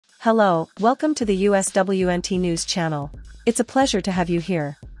Hello, welcome to the USWNT News channel. It's a pleasure to have you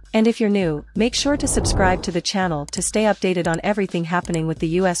here. And if you're new, make sure to subscribe to the channel to stay updated on everything happening with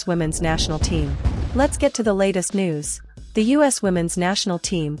the US women's national team. Let's get to the latest news. The US women's national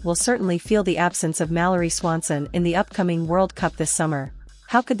team will certainly feel the absence of Mallory Swanson in the upcoming World Cup this summer.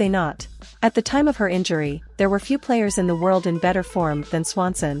 How could they not? At the time of her injury, there were few players in the world in better form than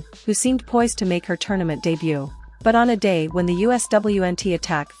Swanson, who seemed poised to make her tournament debut. But on a day when the USWNT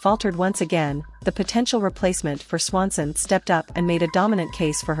attack faltered once again, the potential replacement for Swanson stepped up and made a dominant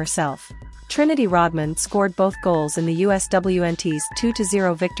case for herself. Trinity Rodman scored both goals in the USWNT's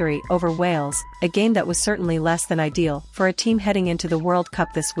 2-0 victory over Wales, a game that was certainly less than ideal for a team heading into the World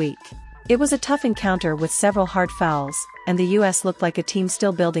Cup this week. It was a tough encounter with several hard fouls, and the US looked like a team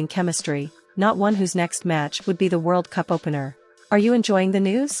still building chemistry, not one whose next match would be the World Cup opener. Are you enjoying the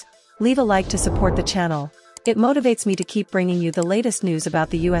news? Leave a like to support the channel. It motivates me to keep bringing you the latest news about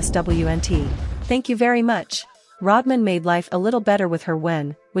the USWNT. Thank you very much. Rodman made life a little better with her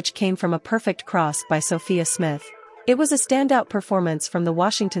win, which came from a perfect cross by Sophia Smith. It was a standout performance from the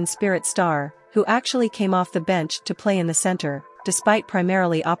Washington Spirit star, who actually came off the bench to play in the center, despite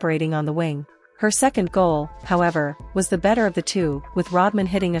primarily operating on the wing. Her second goal, however, was the better of the two, with Rodman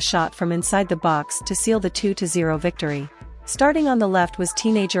hitting a shot from inside the box to seal the 2-0 victory. Starting on the left was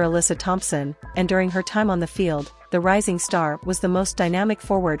teenager Alyssa Thompson, and during her time on the field, the rising star was the most dynamic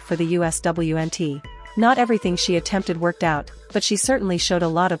forward for the USWNT. Not everything she attempted worked out, but she certainly showed a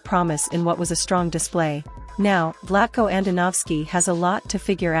lot of promise in what was a strong display. Now, Vlatko Andonovski has a lot to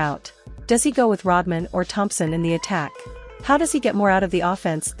figure out. Does he go with Rodman or Thompson in the attack? How does he get more out of the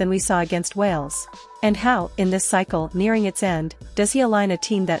offense than we saw against Wales? And how, in this cycle nearing its end, does he align a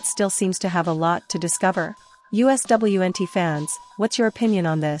team that still seems to have a lot to discover? USWNT fans, what's your opinion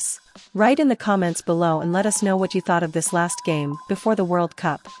on this? Write in the comments below and let us know what you thought of this last game before the World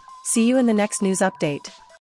Cup. See you in the next news update.